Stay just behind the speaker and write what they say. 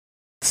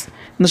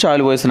ഇന്ന്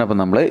ഷാഹുൽ വോയിസിനൊപ്പം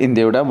നമ്മൾ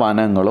ഇന്ത്യയുടെ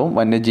വനങ്ങളും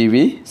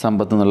വന്യജീവി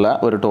സമ്പത്തും എന്നുള്ള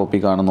ഒരു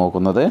ടോപ്പിക്കാണ്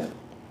നോക്കുന്നത്.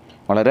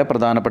 വളരെ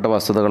പ്രധാനപ്പെട്ട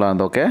വസ്തുതകളാണ്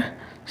ഇതൊക്കെ,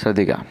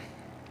 ശ്രദ്ധിക്കാം.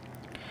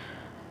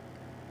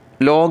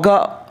 ലോക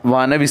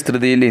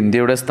വനവിസ്തൃതിയിൽ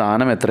ഇന്ത്യയുടെ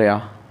സ്ഥാനം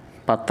എത്രയാണ്?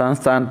 10ാം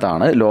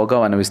സ്ഥാനത്താണ് ലോക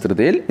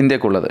വനവിസ്തൃതിയിൽ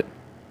ഇന്ത്യക്കുള്ളത്.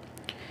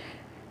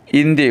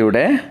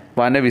 ഇന്ത്യയുടെ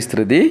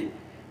വനവിസ്തൃതി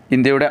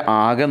ഇന്ത്യയുടെ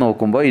ആകെ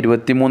നോക്കുമ്പോൾ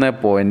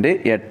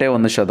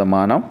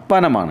 23.81%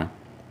 വനമാണ്.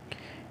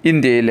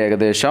 ഇന്ത്യയിൽ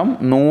ഏകദേശം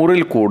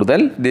 100ൽ കൂടുതൽ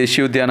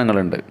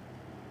ദേശീയോദ്യാനങ്ങളുണ്ട്.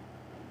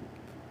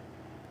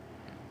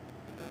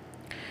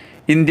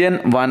 ഇന്ത്യൻ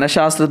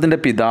വനശാസ്ത്രത്തിൻ്റെ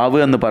പിതാവ്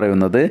എന്ന്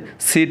പറയുന്നത്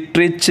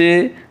സിട്രിച്ച്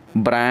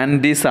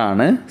ബ്രാൻഡിസ്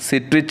ആണ്.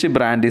 സിട്രിച്ച്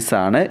ബ്രാൻഡിസ്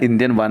ആണ്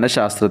ഇന്ത്യൻ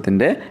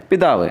വനശാസ്ത്രത്തിൻ്റെ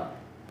പിതാവ്.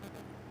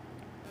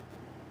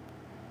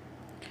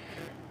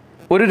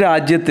 ഒരു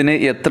രാജ്യത്തിന്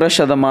എത്ര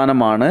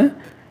ശതമാനമാണ്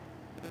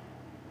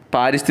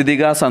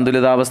പാരിസ്ഥിതിക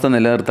സന്തുലിതാവസ്ഥ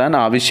നിലനിർത്താൻ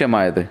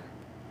ആവശ്യമായത്?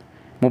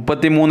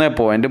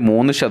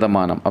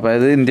 33.3%.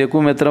 അതായത്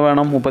ഇന്ത്യക്കും എത്ര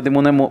വേണം?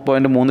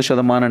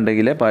 33.3%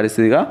 ഉണ്ടെങ്കിലേ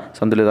പാരിസ്ഥിതിക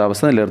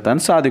സന്തുലിതാവസ്ഥ നിലനിർത്താൻ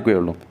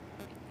സാധിക്കുകയുള്ളൂ.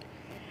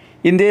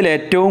 ഇന്ത്യയിൽ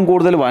ഏറ്റവും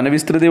കൂടുതൽ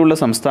വനവിസ്തൃതിയുള്ള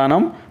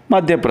സംസ്ഥാനം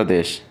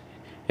മധ്യപ്രദേശ്.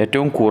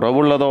 ഏറ്റവും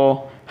കുറവുള്ളതോ?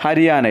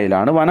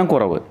 ഹരിയാനയിലാണ് വനം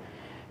കുറവ്.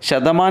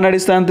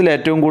 ശതമാനാടിസ്ഥാനത്തിൽ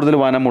ഏറ്റവും കൂടുതൽ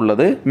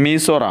വനമുള്ളത്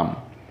മിസോറാം.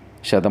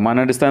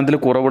 ശതമാനാടിസ്ഥാനത്തിൽ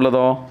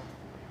കുറവുള്ളതോ?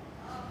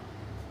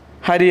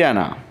 ഹരിയാന.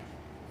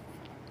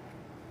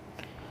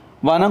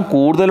 വനം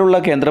കൂടുതലുള്ള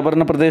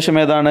കേന്ദ്രഭരണ പ്രദേശം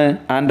ഏതാണ്?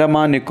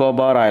 ആൻഡമാൻ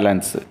നിക്കോബാർ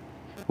ഐലൻഡ്സ്.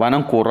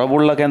 വനം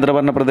കുറവുള്ള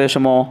കേന്ദ്രഭരണ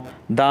പ്രദേശമോ?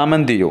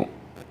 ദാമൻ ദിയു.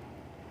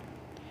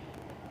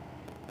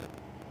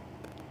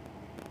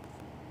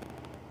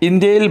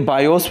 ഇന്ത്യയിൽ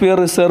ബയോസ്ഫിയർ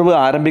റിസർവ്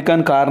ആരംഭിക്കാൻ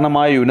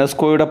കാരണമായ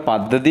യുനെസ്കോയുടെ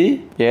പദ്ധതി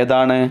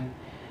ഏതാണ്?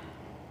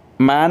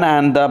 മാൻ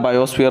and the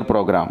biosphere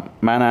programme.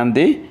 Man and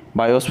the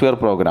biosphere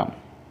programme.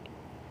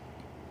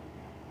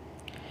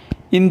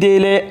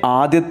 ഇന്ത്യയിലെ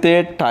ആദ്യത്തെ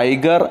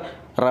ടൈഗർ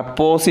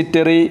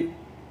റെപ്പോസിറ്ററി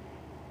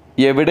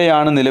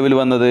എവിടെയാണ് നിലവിൽ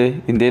വന്നത്?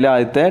 ഇന്ത്യയിലെ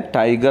ആദ്യത്തെ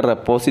ടൈഗർ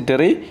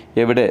റെപ്പോസിറ്ററി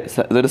എവിടെ?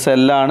 ഇതൊരു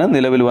സെല്ലാണ്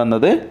നിലവിൽ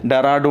വന്നത്.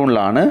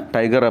 ഡെറാഡൂണിലാണ്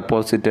ടൈഗർ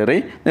റെപ്പോസിറ്ററി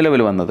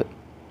നിലവിൽ വന്നത്.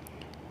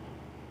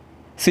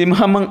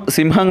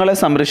 സിംഹങ്ങളെ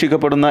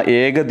സംരക്ഷിക്കപ്പെടുന്ന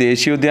ഏക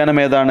ദേശീയോദ്യാനം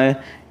ഏതാണ്?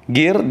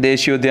 ഗിർ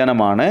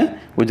ദേശീയോദ്യാനമാണ്.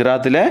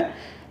 ഗുജറാത്തിലെ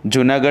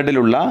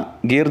ജുനാഗഡിലുള്ള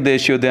ഗിർ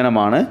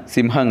ദേശീയോദ്യാനമാണ്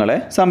സിംഹങ്ങളെ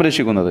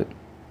സംരക്ഷിക്കുന്നത്.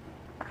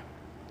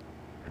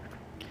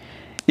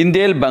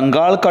 ഇന്ത്യയിൽ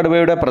ബംഗാൾ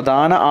കടുവയുടെ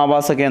പ്രധാന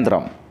ആവാസ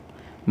കേന്ദ്രം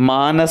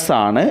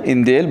മാനസാണ്.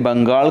 ഇന്ത്യയിൽ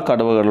ബംഗാൾ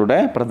കടുവകളുടെ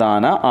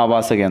പ്രധാന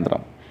ആവാസ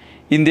കേന്ദ്രം.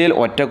 ഇന്ത്യയിൽ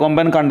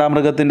ഒറ്റക്കൊമ്പൻ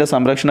കണ്ടാമൃഗത്തിൻ്റെ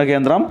സംരക്ഷണ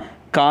കേന്ദ്രം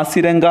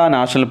Kaziranga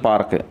national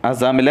park.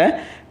 അസാമിലെ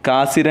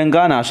Kaziranga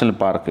national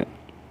park.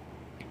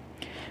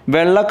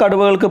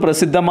 വെള്ളക്കടുവകൾക്ക്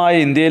പ്രസിദ്ധമായ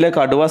ഇന്ത്യയിലെ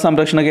കടുവ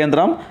സംരക്ഷണ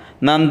കേന്ദ്രം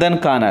നന്ദൻ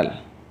കാനൽ.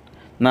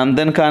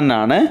 നന്ദൻ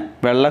കാനലാണ്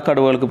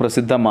വെള്ളക്കടുവകൾക്ക്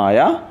പ്രസിദ്ധമായ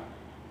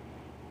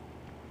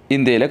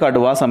ഇന്ത്യയിലെ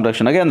കടുവ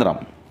സംരക്ഷണ കേന്ദ്രം.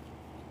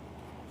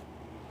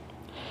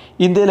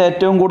 ഇന്ത്യയിൽ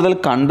ഏറ്റവും കൂടുതൽ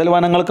കണ്ടൽ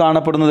വനങ്ങൾ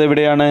കാണപ്പെടുന്നത്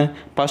എവിടെയാണ്?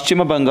 പശ്ചിമ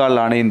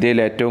ബംഗാളിലാണ് ഇന്ത്യയിൽ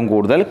ഏറ്റവും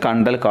കൂടുതൽ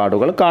കണ്ടൽ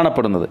കാടുകൾ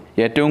കാണപ്പെടുന്നത്.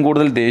 ഏറ്റവും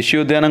കൂടുതൽ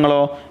ദേശീയോദ്യാനങ്ങളോ?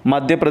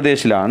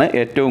 മധ്യപ്രദേശിലാണ്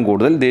ഏറ്റവും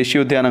കൂടുതൽ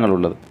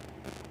ദേശീയോദ്യാനങ്ങളുള്ളത്.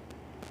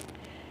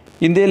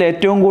 ഇന്ത്യയിൽ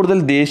ഏറ്റവും കൂടുതൽ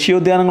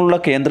ദേശീയോദ്യാനങ്ങളുള്ള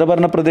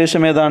കേന്ദ്രഭരണ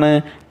പ്രദേശം ഏതാണ്?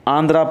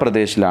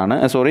 ആന്ധ്രാപ്രദേശിലാണ്.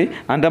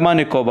 ആൻഡമാൻ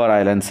നിക്കോബാർ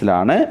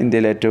ഐലൻഡ്സിലാണ്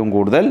ഇന്ത്യയിൽ ഏറ്റവും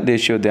കൂടുതൽ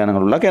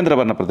ദേശീയോദ്യാനങ്ങളുള്ള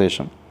കേന്ദ്രഭരണ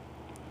പ്രദേശം.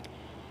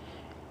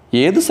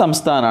 ഏത്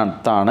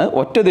സംസ്ഥാനത്താണ്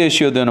ഒറ്റ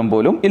ദേശീയോദ്യാനം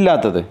പോലും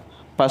ഇല്ലാത്തത്?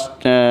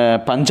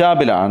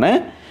 പഞ്ചാബിലാണ്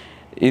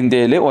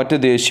ഇന്ത്യയിൽ ഒറ്റ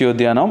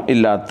ദേശീയോദ്യാനം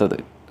ഇല്ലാത്തത്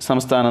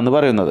സംസ്ഥാനം എന്ന്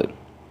പറയുന്നത്.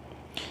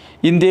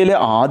 ഇന്ത്യയിലെ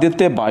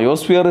ആദ്യത്തെ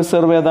ബയോസ്ഫിയർ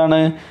റിസർവ് ഏതാണ്?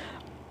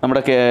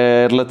 നമ്മുടെ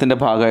കേരളത്തിൻ്റെ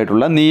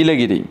ഭാഗമായിട്ടുള്ള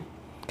നീലഗിരി.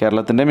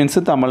 കേരളത്തിൻ്റെ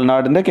മീൻസ്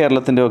തമിഴ്നാടിൻ്റെ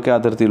കേരളത്തിൻ്റെ ഒക്കെ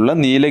അതിർത്തിയിലുള്ള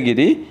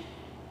നീലഗിരി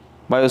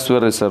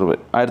ബയോസ്ഫിയർ റിസർവ്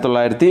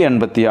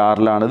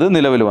 1986 ഇത്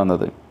നിലവിൽ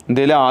വന്നത്.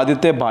 ഇന്ത്യയിലെ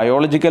ആദ്യത്തെ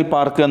ബയോളജിക്കൽ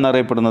പാർക്ക്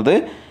എന്നറിയപ്പെടുന്നത്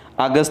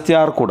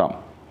അഗസ്ത്യാർകൂടം.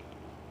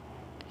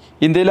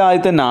 ഇന്ത്യയിലെ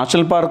ആദ്യത്തെ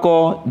നാഷണൽ പാർക്കോ?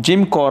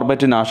 Jim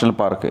Corbett national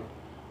park.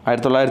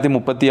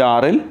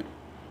 1936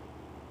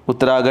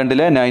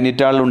 ഉത്തരാഖണ്ഡിലെ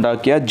നൈനിറ്റാളിൽ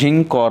ഉണ്ടാക്കിയ ജിം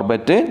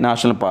കോർബറ്റ്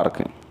നാഷണൽ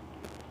പാർക്ക്.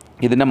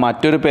 ഇതിൻ്റെ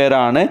മറ്റൊരു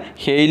പേരാണ്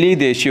ഹെയ്ലി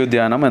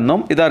ദേശീയോദ്യാനം എന്നും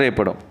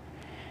ഇതറിയപ്പെടും.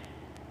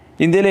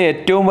 ഇന്ത്യയിലെ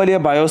ഏറ്റവും വലിയ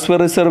ബയോസ്ഫിയർ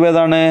റിസർവ്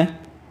ഏതാണ്?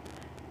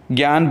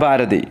 ഗ്യാൻ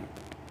ഭാരതി.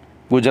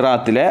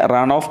 ഗുജറാത്തിലെ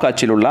റൺ ഓഫ്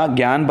കച്ചിലുള്ള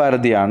ഗ്യാൻ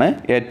ഭാരതിയാണ്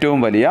ഏറ്റവും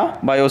വലിയ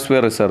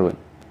ബയോസ്ഫിയർ റിസർവ്.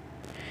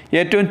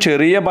 ഏറ്റവും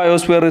ചെറിയ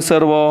ബയോസ്ഫിയർ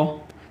റിസർവോ?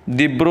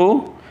 ദിബ്രു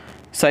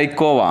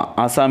സൈക്കോവ.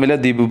 ആസാമിലെ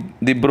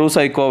ദിബ്രു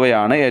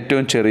സൈക്കോവയാണ്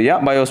ഏറ്റവും ചെറിയ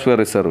ബയോസ്ഫിയർ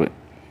റിസർവ്.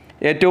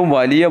 ഏറ്റവും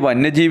വലിയ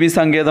വന്യജീവി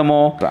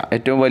സങ്കേതമോ?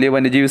 ഏറ്റവും വലിയ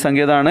വന്യജീവി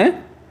സങ്കേതമാണ്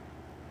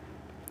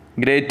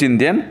ഗ്രേറ്റ്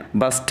ഇന്ത്യൻ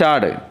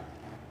ബസ്റ്റാർഡ്.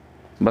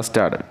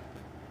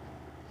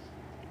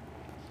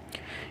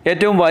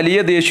 ഏറ്റവും വലിയ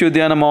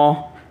ദേശീയോദ്യാനമോ?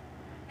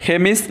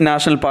 ഹെമിസ്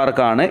നാഷണൽ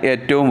പാർക്കാണ്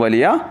ഏറ്റവും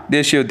വലിയ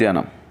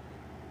ദേശീയോദ്യാനം.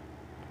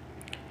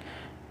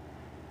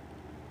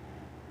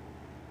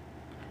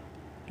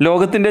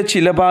 ലോകത്തിൻ്റെ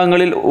ചില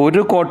ഭാഗങ്ങളിൽ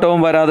ഒരു കോട്ടവും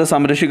വരാതെ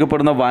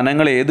സംരക്ഷിക്കപ്പെടുന്ന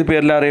വനങ്ങൾ ഏത്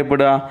പേരിൽ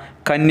അറിയപ്പെടുക?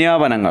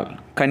 കന്യാവനങ്ങൾ.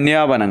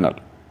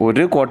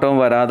 ഒരു കോട്ടവും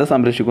വരാതെ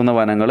സംരക്ഷിക്കുന്ന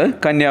വനങ്ങൾ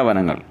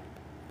കന്യാവനങ്ങൾ.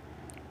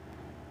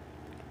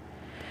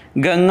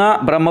 ഗംഗ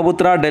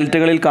ബ്രഹ്മപുത്ര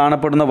ഡെൽറ്റകളിൽ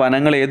കാണപ്പെടുന്ന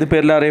വനങ്ങൾ ഏത്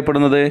പേരിൽ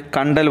അറിയപ്പെടുന്നത്?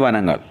 കണ്ടൽ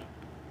വനങ്ങൾ.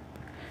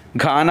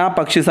 ഘാന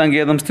പക്ഷി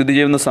സങ്കേതം സ്ഥിതി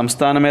ചെയ്യുന്ന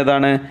സംസ്ഥാനം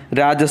ഏതാണ്?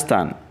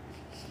 രാജസ്ഥാൻ.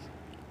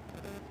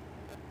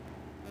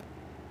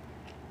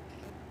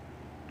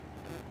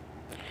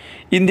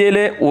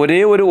 ഇന്ത്യയിലെ ഒരേ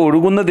ഒരു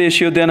ഒഴുകുന്ന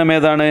ദേശീയോദ്യാനം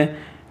ഏതാണ്?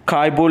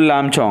 ഖൈബുൾ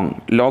ലാംചോങ്.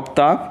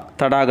 ലോക്താക്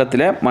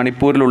തടാകത്തിലെ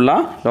മണിപ്പൂരിലുള്ള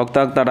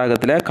ലോക്താക്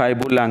തടാകത്തിലെ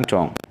ഖൈബുൾ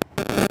ലാംചോങ്.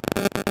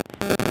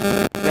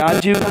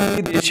 രാജീവ്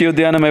ഗാന്ധി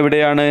ദേശീയോദ്യാനം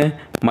എവിടെയാണ്?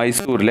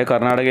 മൈസൂരിലെ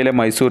കർണാടകയിലെ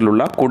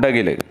മൈസൂരിലുള്ള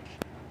കുടകിൽ.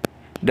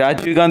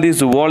 രാജീവ് ഗാന്ധി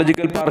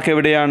സുവോളജിക്കൽ പാർക്ക്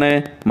എവിടെയാണ്?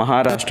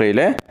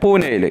 മഹാരാഷ്ട്രയിലെ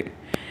പൂനെയിൽ.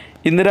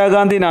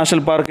 ഇന്ദിരാഗാന്ധി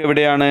നാഷണൽ പാർക്ക്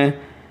എവിടെയാണ്?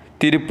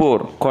 തിരുപ്പൂർ,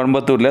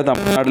 കോയമ്പത്തൂരിലെ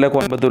തമിഴ്നാട്ടിലെ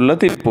കോയമ്പത്തൂരിലെ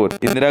തിരുപ്പൂർ.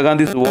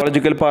 ഇന്ദിരാഗാന്ധി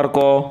സുവോളജിക്കൽ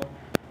പാർക്കോ?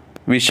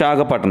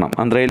 വിശാഖപട്ടണം,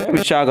 ആന്ധ്രയിലെ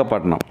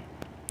വിശാഖപട്ടണം.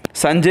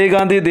 സഞ്ജയ്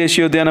ഗാന്ധി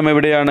ദേശീയോദ്യാനം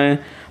എവിടെയാണ്?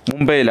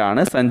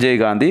 മുംബൈയിലാണ് സഞ്ജയ്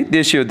ഗാന്ധി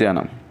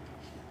ദേശീയോദ്യാനം.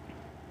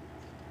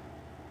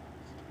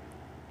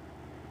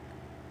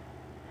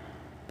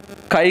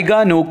 കൈഗ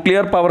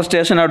ന്യൂക്ലിയർ പവർ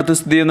സ്റ്റേഷൻ അടുത്ത്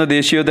സ്ഥിതി ചെയ്യുന്ന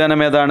ദേശീയോദ്യാനം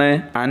ഏതാണ്?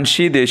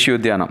 അൻഷി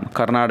ദേശീയോദ്യാനം.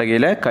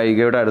 കർണാടകയിലെ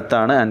കൈഗയുടെ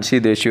അടുത്താണ് അൻഷി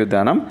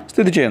ദേശീയോദ്യാനം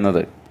സ്ഥിതി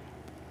ചെയ്യുന്നത്.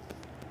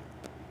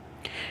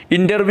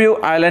 ഇൻ്റർവ്യൂ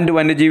ഐലൻഡ്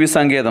വന്യജീവി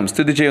സങ്കേതം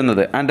സ്ഥിതി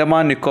ചെയ്യുന്നത്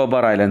ആൻഡമാൻ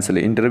നിക്കോബാർ ഐലൻഡ്സിൽ.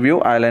 ഇൻ്റർവ്യൂ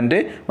ഐലൻഡ്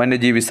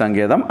വന്യജീവി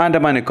സങ്കേതം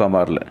ആൻഡമാൻ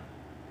നിക്കോബാറിൽ.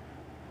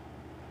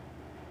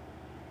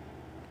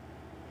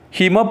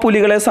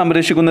 ഹിമപ്പുലികളെ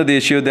സംരക്ഷിക്കുന്ന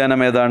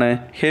ദേശീയോദ്യാനം ഏതാണ്?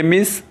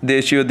 ഹെമിസ്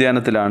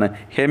ദേശീയോദ്യാനത്തിലാണ്.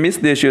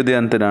 ഹെമിസ്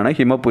ദേശീയോദ്യാനത്തിലാണ്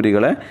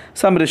ഹിമപ്പുലികളെ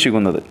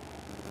സംരക്ഷിക്കുന്നത്.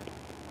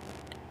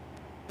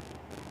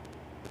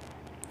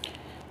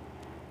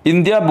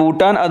 ഇന്ത്യ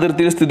ഭൂട്ടാൻ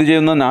അതിർത്തിയിൽ സ്ഥിതി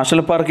ചെയ്യുന്ന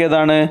നാഷണൽ പാർക്ക്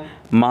ഏതാണ്?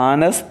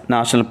 Manas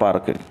national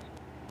park.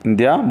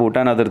 India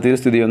Bhutan അതിർത്തിയിൽ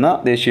സ്ഥിതി ചെയ്യുന്ന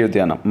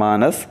ദേശീയോദ്യാനം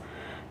Manas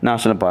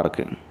national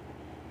park.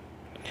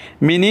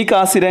 Mini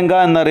Kaziranga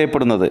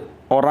എന്നറിയപ്പെടുന്നത്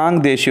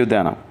ഒറാങ്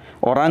ദേശീയോദ്യാനം.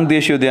 ഒറാങ്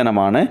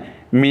ദേശീയോദ്യാനമാണ്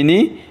മിനി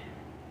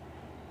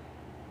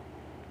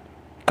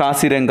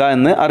കാസിരംഗ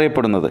എന്ന്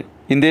അറിയപ്പെടുന്നത്.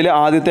 ഇന്ത്യയിലെ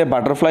ആദ്യത്തെ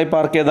ബട്ടർഫ്ലൈ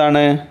പാർക്ക്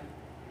ഏതാണ്?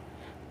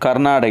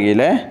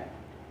 കർണാടകയിലെ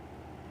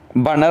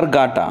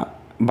ബണർഘാട്ട.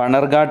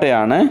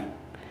 ബണർഘാട്ടയാണ്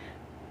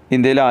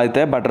ഇന്ത്യയിലെ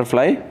ആദ്യത്തെ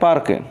ബട്ടർഫ്ലൈ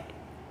പാർക്ക്.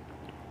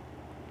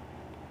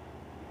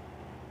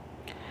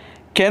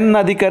 കെൻ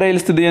നദിക്കരയിൽ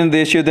സ്ഥിതി ചെയ്യുന്ന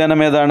ദേശീയോദ്യാനം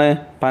ഏതാണ്?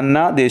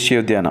 പന്ന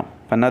ദേശീയോദ്യാനം.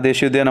 പന്ന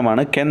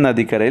ദേശീയോദ്യാനമാണ് കെൻ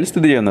നദിക്കരയിൽ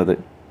സ്ഥിതി ചെയ്യുന്നത്.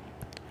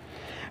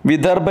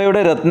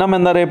 വിദർഭയുടെ രത്നം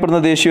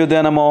എന്നറിയപ്പെടുന്ന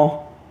ദേശീയോദ്യാനമോ?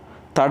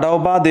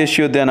 തഡോബ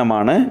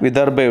ദേശീയോദ്യാനമാണ്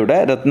വിദർഭയുടെ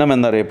രത്നം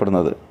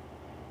എന്നറിയപ്പെടുന്നത്.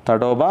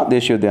 തഡോബ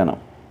ദേശീയോദ്യാനം.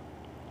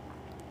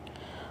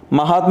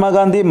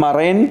 മഹാത്മാഗാന്ധി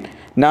മറൈൻ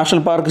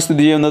നാഷണൽ പാർക്ക്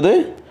സ്ഥിതി ചെയ്യുന്നത്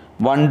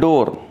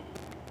വണ്ടൂർ.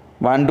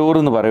 വണ്ടൂർ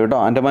എന്ന് പറയും കേട്ടോ.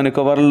 ആൻഡമാൻ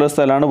നിക്കോബാറിലുള്ള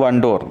സ്ഥലമാണ്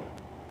വണ്ടൂർ.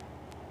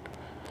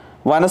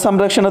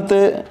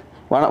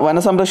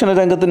 വനസംരക്ഷണ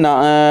രംഗത്ത്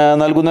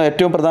നൽകുന്ന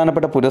ഏറ്റവും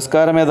പ്രധാനപ്പെട്ട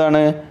പുരസ്കാരം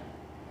ഏതാണ്?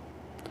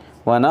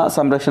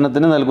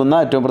 വനസംരക്ഷണത്തിന് നൽകുന്ന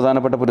ഏറ്റവും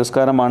പ്രധാനപ്പെട്ട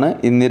പുരസ്കാരമാണ്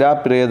ഇന്ദിരാ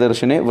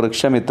പ്രിയദർശിനി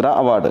വൃക്ഷമിത്ര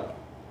അവാർഡ്.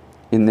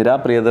 ഇന്ദിരാ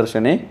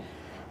പ്രിയദർശിനി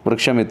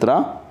വൃക്ഷമിത്ര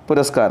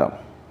പുരസ്കാരം.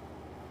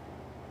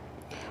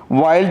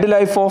 വൈൽഡ്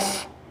ലൈഫ് ഓഫ്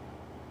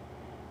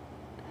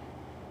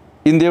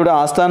ഇന്ത്യയുടെ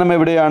ആസ്ഥാനം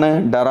എവിടെയാണ്?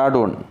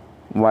 Dehradun.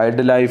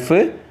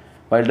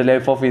 Wild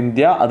life of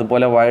India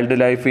അതുപോലെ wild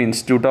life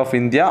institute of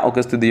India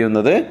ഒക്കെ സ്ഥിതി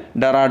ചെയ്യുന്നത്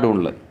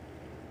ഡെറാഡൂണിൽ.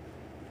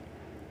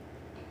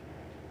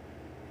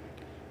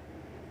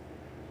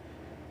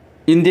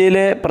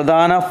 ഇന്ത്യയിലെ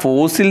പ്രധാന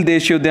ഫോസിൽ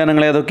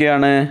ദേശീയോദ്യാനങ്ങൾ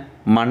ഏതൊക്കെയാണ്?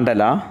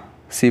 മണ്ഡല,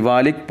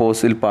 സിവാലിക്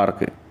ഫോസിൽ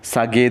പാർക്ക്,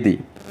 സഗേതി.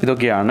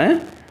 ഇതൊക്കെയാണ്.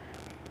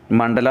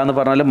 മണ്ഡല എന്ന്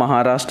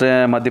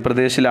പറഞ്ഞാൽ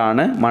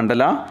മധ്യപ്രദേശിലാണ്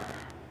മണ്ഡല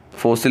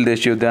ഫോസിൽ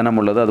ദേശീയോദ്യാനം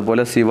ഉള്ളത്.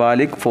 അതുപോലെ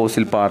സിവാലിക്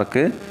ഫോസിൽ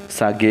പാർക്ക്,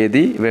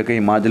 സഗേതി ഇവയൊക്കെ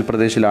ഹിമാചൽ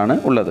പ്രദേശിലാണ്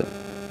ഉള്ളത്.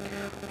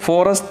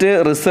 ഫോറസ്റ്റ്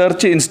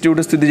റിസർച്ച്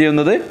ഇൻസ്റ്റിറ്റ്യൂട്ട് സ്ഥിതി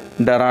ചെയ്യുന്നത്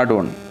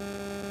ഡെറാഡൂൺ.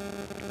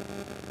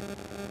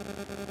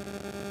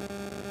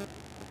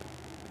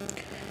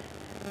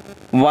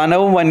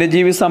 വനവും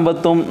വന്യജീവി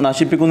സമ്പത്തും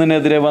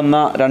നശിപ്പിക്കുന്നതിനെതിരെ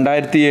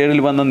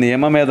 2007 വന്ന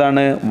നിയമം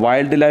ഏതാണ്?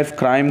 Wild life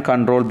crime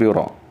control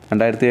bureau.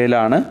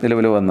 2007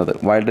 നിലവിൽ വന്നത്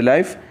wild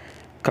life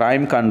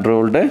crime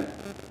control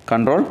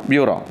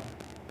bureau.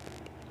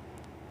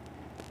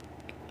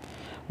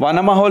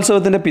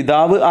 വനമഹോത്സവത്തിൻ്റെ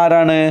പിതാവ്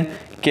ആരാണ്?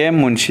 കെ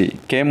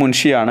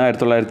മുൻഷിയാണ്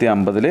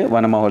 1950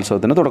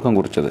 വനമഹോത്സവത്തിന് തുടക്കം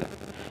കുറിച്ചത്.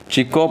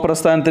 ചിപ്കോ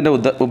പ്രസ്ഥാനത്തിൻ്റെ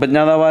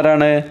ഉപജ്ഞാതാവ്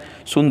ആരാണ്?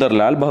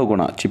 സുന്ദർലാൽ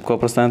ബഹുഗുണ. ചിപ്കോ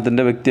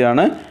പ്രസ്ഥാനത്തിൻ്റെ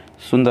വ്യക്തിയാണ്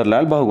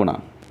Sunderlal Bahuguna.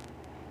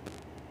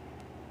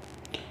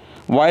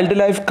 Wild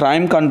life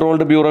crime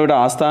controlled ബ്യൂറോയുടെ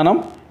ആസ്ഥാനം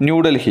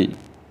ന്യൂഡൽഹി.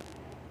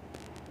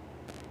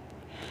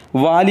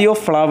 വാലി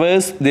ഓഫ്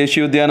ഫ്ലവേഴ്സ്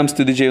ദേശീയോദ്യാനം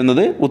സ്ഥിതി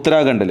ചെയ്യുന്നത്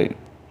ഉത്തരാഖണ്ഡിൽ.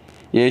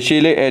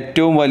 ഏഷ്യയിലെ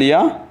ഏറ്റവും വലിയ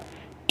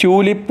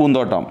ട്യൂലിപ്പ്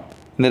പൂന്തോട്ടം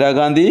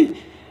Indira Gandhi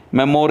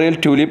memorial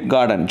tulip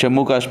garden,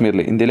 Jammu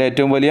കാശ്മീരിൽ. ഇന്ത്യയിലെ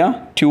ഏറ്റവും വലിയ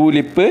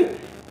ട്യൂലിപ്പ്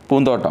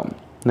പൂന്തോട്ടം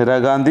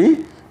Indira Gandhi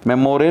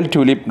memorial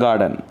tulip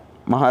garden,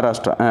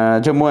 Maharashtra,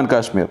 Jammu and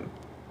Kashmir.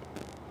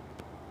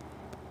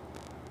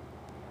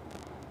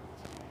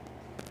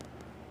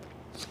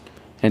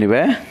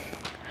 Anyway,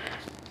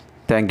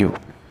 thank you.